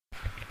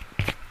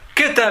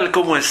tal?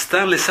 ¿Cómo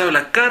están? Les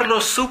habla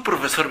Carlos, su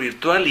profesor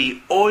virtual,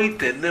 y hoy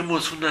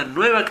tenemos una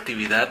nueva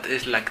actividad.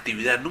 Es la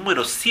actividad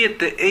número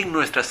 7 en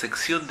nuestra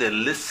sección de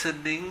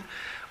listening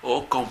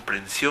o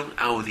comprensión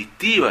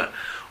auditiva.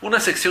 Una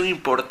sección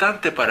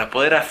importante para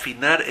poder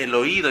afinar el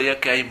oído,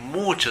 ya que hay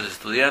muchos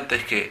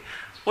estudiantes que,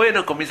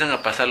 comienzan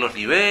a pasar los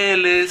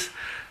niveles,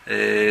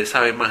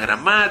 saben más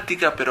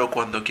gramática, pero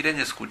cuando quieren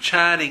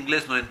escuchar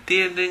inglés no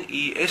entienden,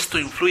 y esto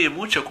influye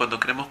mucho cuando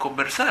queremos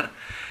conversar,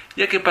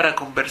 ya que para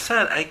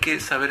conversar hay que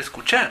saber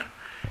escuchar,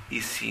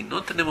 y si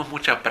no tenemos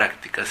mucha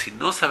práctica, si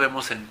no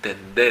sabemos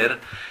entender,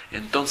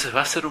 entonces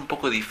va a ser un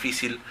poco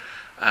difícil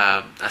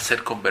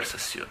hacer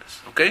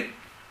conversaciones, ¿ok?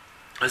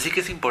 Así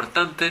que es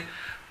importante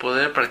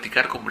poder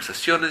practicar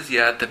conversaciones.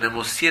 Ya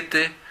tenemos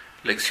 7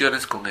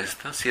 lecciones con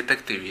estas, 7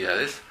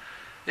 actividades,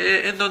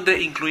 en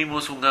donde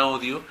incluimos un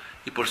audio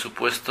y por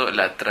supuesto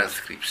la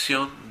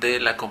transcripción de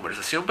la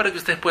conversación para que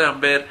ustedes puedan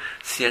ver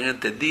si han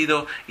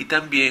entendido y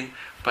también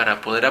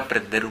para poder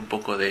aprender un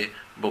poco de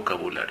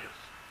vocabulario.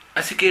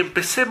 Así que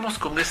empecemos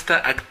con esta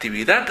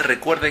actividad.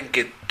 Recuerden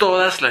que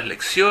todas las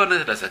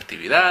lecciones, las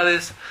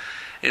actividades,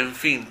 en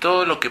fin,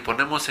 todo lo que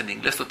ponemos en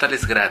Inglés Total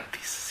es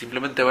gratis.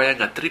 Simplemente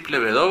vayan a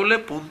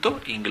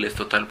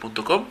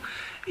www.inglestotal.com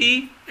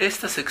y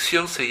esta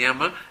sección se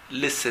llama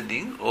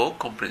Listening o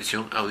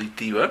comprensión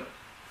auditiva.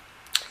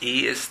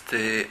 Y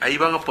ahí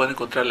van a poder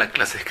encontrar la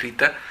clase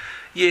escrita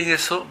y en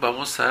eso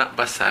vamos a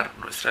basar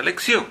nuestra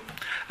lección.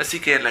 Así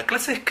que en la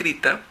clase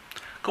escrita,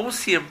 como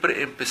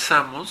siempre,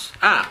 empezamos.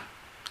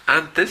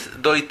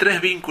 Antes doy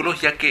 3 vínculos,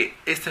 ya que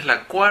esta es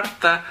la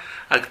 4ª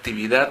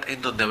actividad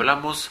en donde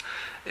hablamos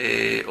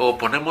o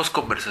ponemos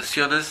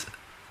conversaciones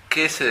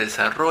que se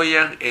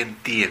desarrollan en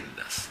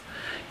tiendas.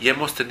 Y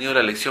hemos tenido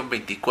la lección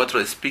 24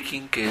 de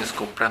speaking, que es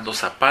comprando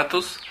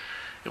zapatos.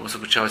 Hemos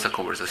escuchado esa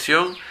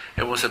conversación.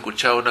 Hemos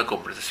escuchado una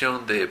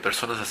conversación de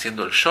personas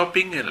haciendo el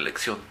shopping en la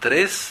lección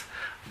 3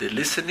 de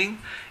listening.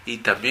 Y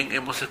también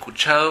hemos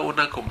escuchado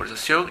una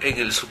conversación en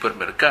el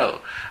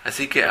supermercado.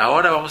 Así que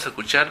ahora vamos a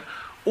escuchar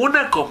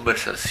una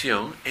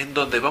conversación en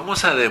donde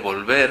vamos a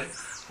devolver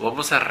o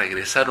vamos a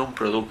regresar un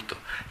producto,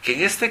 que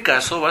en este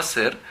caso va a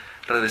ser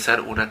regresar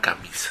una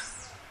camisa.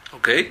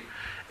 ¿Ok?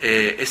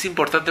 Es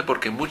importante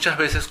porque muchas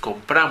veces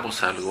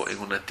compramos algo en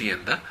una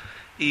tienda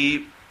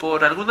y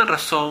por alguna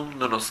razón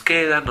no nos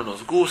queda, no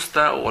nos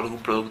gusta, o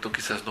algún producto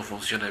quizás no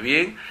funciona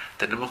bien,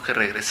 tenemos que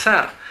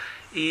regresar.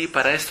 Y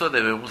para esto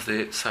debemos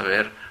de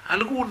saber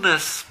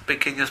algunas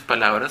pequeñas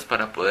palabras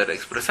para poder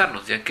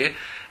expresarnos, ya que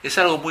es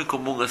algo muy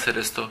común hacer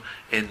esto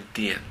en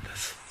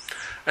tiendas.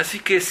 Así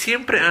que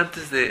siempre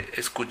antes de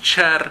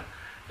escuchar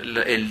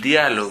el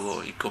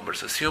diálogo y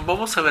conversación,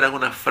 vamos a ver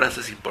algunas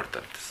frases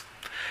importantes.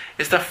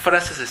 Estas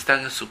frases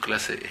están en su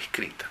clase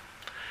escrita.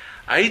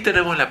 Ahí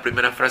tenemos la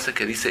primera frase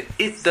que dice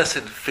 "It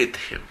doesn't fit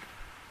him".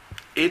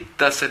 It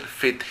doesn't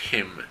fit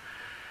him.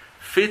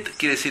 Fit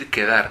quiere decir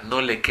quedar,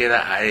 no le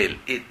queda a él.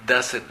 It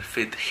doesn't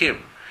fit him.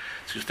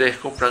 Si ustedes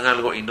compran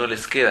algo y no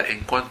les queda en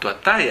cuanto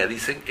a talla,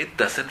 dicen "It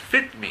doesn't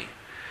fit me".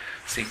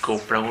 Si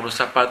compran unos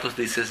zapatos,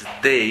 dices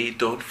 "They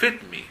don't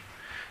fit me".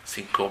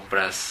 Si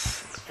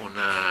compras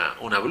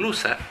una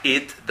blusa,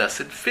 "It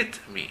doesn't fit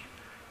me".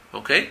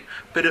 ¿Ok?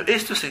 Pero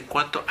esto es en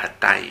cuanto a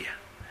talla.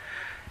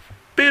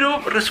 Pero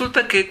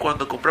resulta que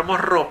cuando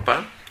compramos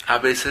ropa, a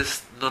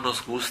veces no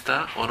nos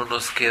gusta o no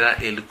nos queda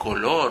el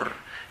color,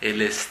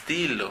 el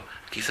estilo,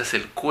 quizás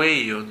el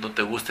cuello, no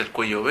te gusta el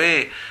cuello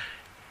B.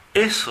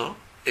 Eso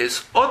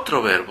es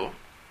otro verbo,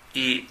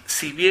 y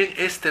si bien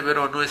este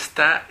verbo no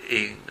está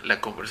en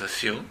la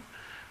conversación,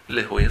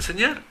 les voy a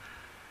enseñar.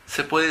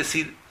 Se puede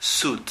decir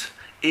suit.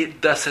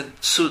 It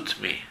doesn't suit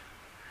me.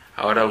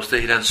 Ahora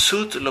ustedes dirán,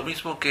 suit lo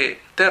mismo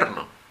que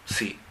terno.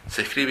 Sí,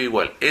 se escribe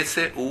igual,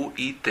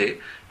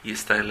 S-U-I-T, y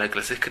está en la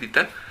clase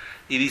escrita,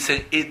 y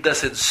dicen "It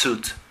doesn't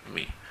suit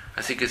me".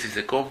 Así que si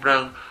se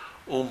compran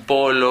un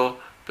polo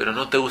pero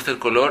no te gusta el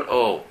color,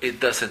 "It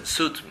doesn't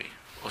suit me".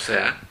 O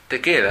sea,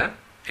 te queda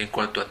en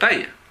cuanto a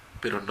talla,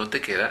 pero no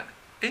te queda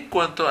en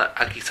cuanto a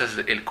quizás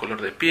el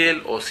color de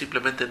piel, o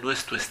simplemente no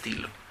es tu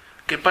estilo,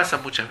 que pasa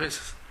muchas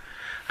veces.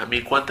 A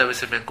mí cuántas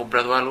veces me han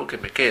comprado algo que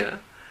me queda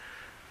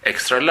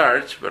extra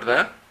large,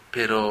 ¿verdad?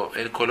 Pero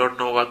el color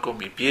no va con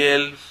mi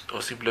piel,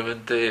 o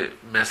simplemente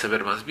me hace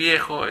ver más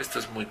viejo. Esto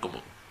es muy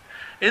común.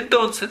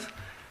 Entonces,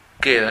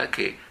 queda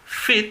que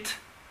fit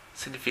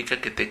significa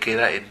que te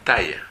queda en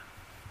talla,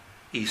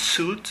 y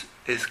suit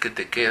es que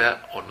te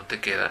queda o no te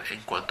queda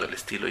en cuanto al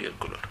estilo y el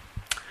color.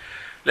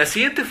 La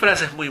siguiente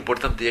frase es muy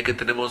importante, ya que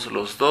tenemos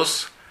los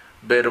 2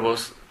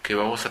 verbos que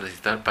vamos a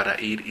necesitar para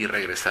ir y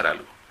regresar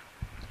algo.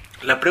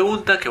 La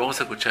pregunta que vamos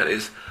a escuchar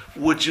es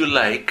 "Would you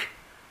like",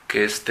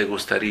 que es "te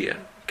gustaría",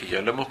 que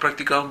ya lo hemos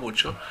practicado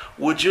mucho.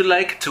 "Would you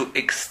like to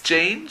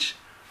exchange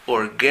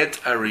or get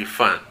a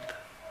refund?".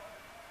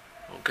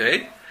 ¿Ok?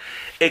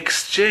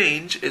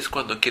 Exchange es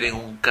cuando quieren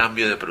un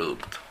cambio de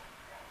producto.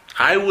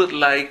 "I would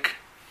like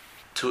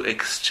to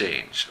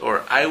exchange",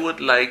 or "I would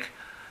like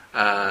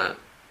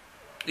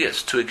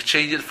to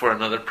exchange it for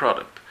another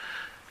product".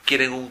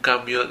 Quieren un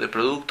cambio de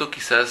producto,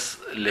 quizás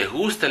les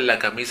gusta la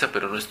camisa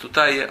pero no es tu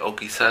talla, o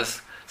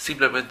quizás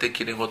simplemente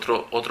quieren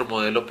otro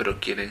modelo, pero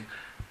quieren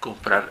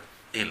comprar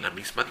en la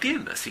misma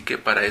tienda. Así que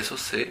para eso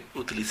se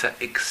utiliza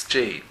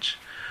exchange.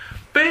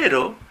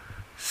 Pero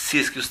si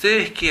es que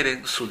ustedes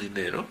quieren su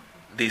dinero,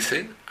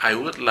 dicen I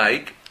would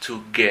like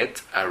to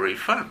get a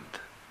refund.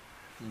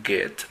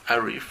 Get a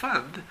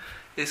refund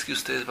es que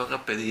ustedes van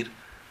a pedir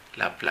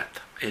la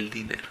plata, el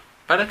dinero,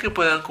 para que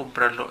puedan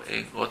comprarlo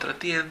en otra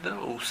tienda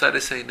o usar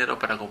ese dinero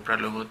para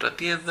comprarlo en otra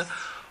tienda,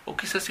 o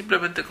quizás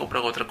simplemente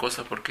compran otra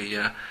cosa porque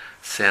ya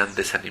se han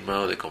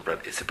desanimado de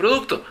comprar ese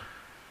producto.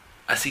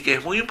 Así que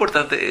es muy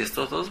importante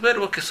estos dos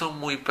verbos que son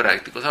muy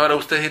prácticos. Ahora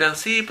ustedes dirán,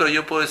 sí, pero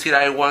yo puedo decir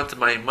I want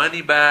my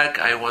money back,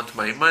 I want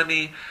my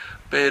money,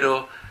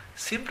 pero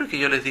siempre que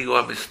yo les digo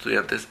a mis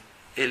estudiantes,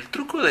 el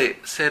truco de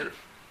ser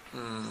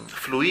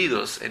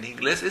fluidos en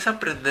inglés es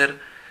aprender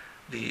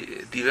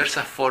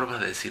diversas formas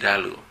de decir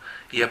algo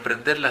y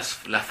aprender las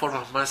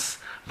formas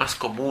más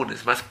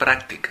comunes, más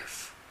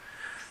prácticas.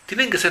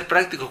 Tienen que ser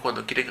prácticos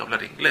cuando quieren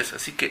hablar inglés,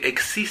 así que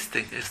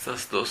existen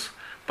estas dos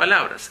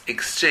palabras,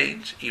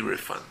 exchange y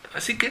refund.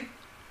 Así que,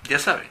 ya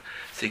saben,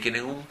 si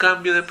quieren un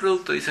cambio de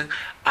producto, dicen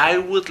I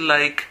would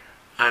like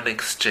an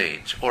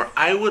exchange, or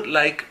I would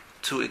like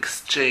to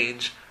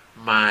exchange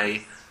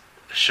my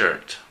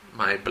shirt,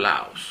 my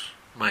blouse,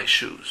 my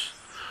shoes.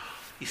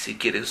 Y si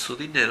quieren su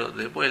dinero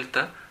de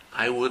vuelta,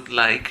 I would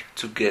like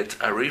to get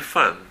a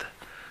refund.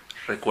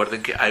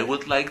 Recuerden que I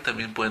would like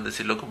también pueden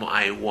decirlo como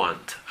I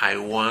want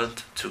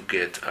to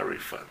get a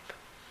refund.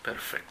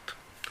 Perfecto.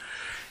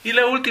 Y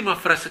la última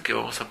frase que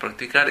vamos a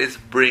practicar es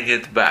bring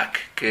it back,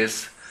 que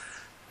es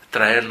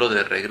traerlo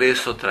de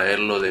regreso,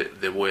 traerlo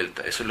de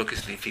vuelta. Eso es lo que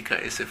significa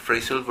ese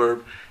phrasal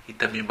verb, y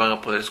también van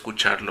a poder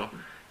escucharlo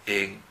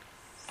en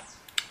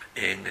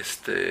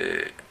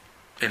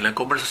la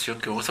conversación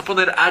que vamos a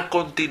poner a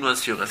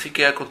continuación. Así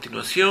que a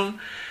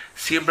continuación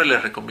siempre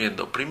les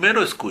recomiendo,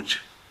 primero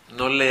escuchen,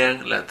 no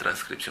lean la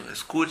transcripción,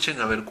 escuchen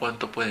a ver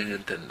cuánto pueden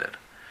entender.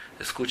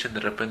 Escuchen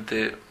de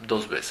repente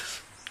 2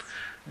 veces.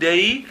 De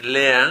ahí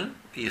lean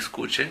y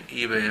escuchen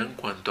y vean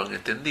cuánto han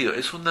entendido.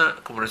 Es una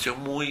conversación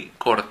muy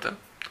corta,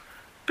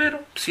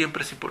 pero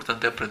siempre es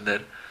importante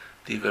aprender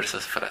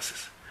diversas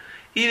frases.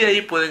 Y de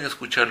ahí pueden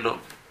escucharlo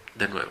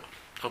de nuevo.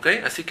 ¿Ok?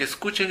 Así que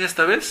escuchen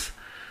esta vez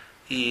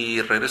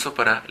y regreso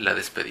para la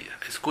despedida.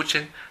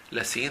 Escuchen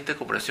la siguiente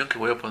conversación que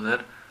voy a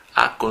poner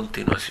a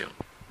continuación.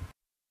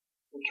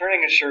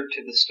 Returning a shirt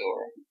to the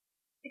store.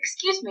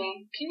 Excuse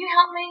me, can you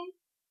help me?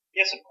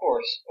 Yes, of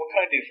course. What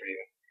can I do for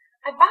you?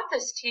 I bought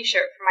this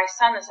t-shirt for my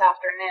son this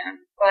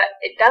afternoon, but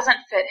it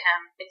doesn't fit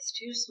him. It's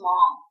too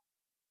small.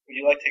 Would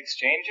you like to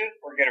exchange it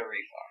or get a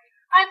refund?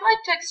 I'd like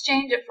to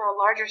exchange it for a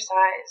larger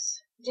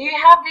size. Do you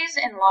have these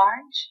in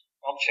large?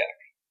 I'll check.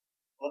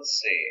 Let's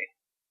see.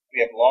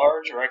 We have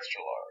large or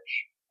extra large.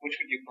 Which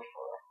would you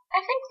prefer?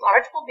 I think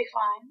large will be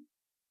fine.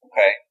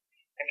 Okay.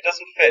 If it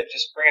doesn't fit,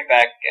 just bring it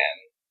back again.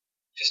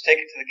 Just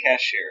take it to the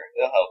cashier.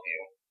 They'll help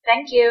you.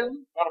 Thank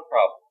you. Not a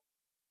problem.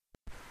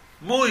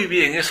 Muy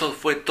bien, eso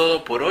fue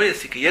todo por hoy,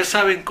 así que ya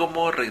saben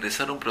cómo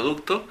regresar un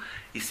producto,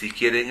 y si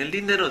quieren el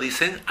dinero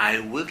dicen I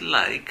would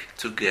like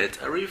to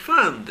get a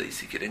refund, y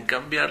si quieren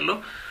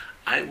cambiarlo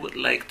I would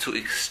like to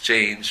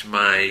exchange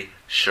my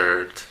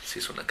shirt, si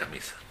es una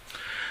camisa.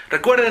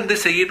 Recuerden de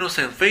seguirnos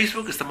en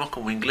Facebook, estamos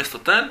como Inglés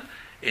Total,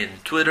 en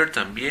Twitter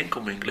también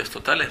como Inglés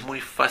Total, es muy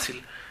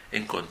fácil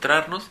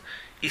encontrarnos.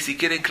 Y si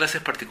quieren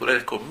clases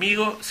particulares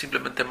conmigo,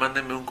 simplemente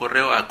mándenme un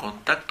correo a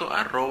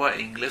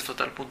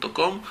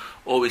contacto@inglestotal.com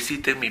o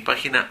visiten mi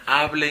página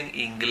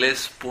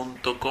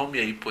hableningles.com y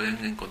ahí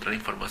pueden encontrar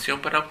información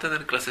para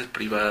obtener clases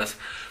privadas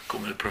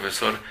con el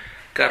profesor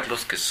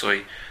Carlos, que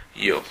soy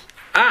yo.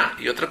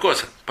 Y otra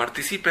cosa,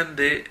 participen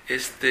de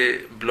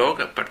este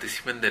blog,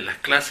 participen de las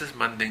clases,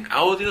 manden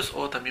audios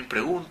o también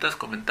preguntas,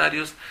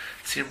 comentarios.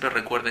 Siempre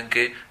recuerden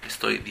que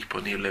estoy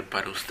disponible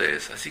para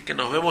ustedes. Así que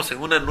nos vemos en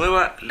una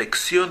nueva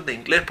lección de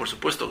inglés, por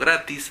supuesto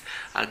gratis,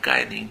 acá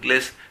en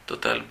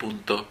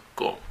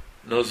inglestotal.com.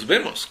 Nos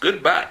vemos.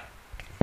 Goodbye.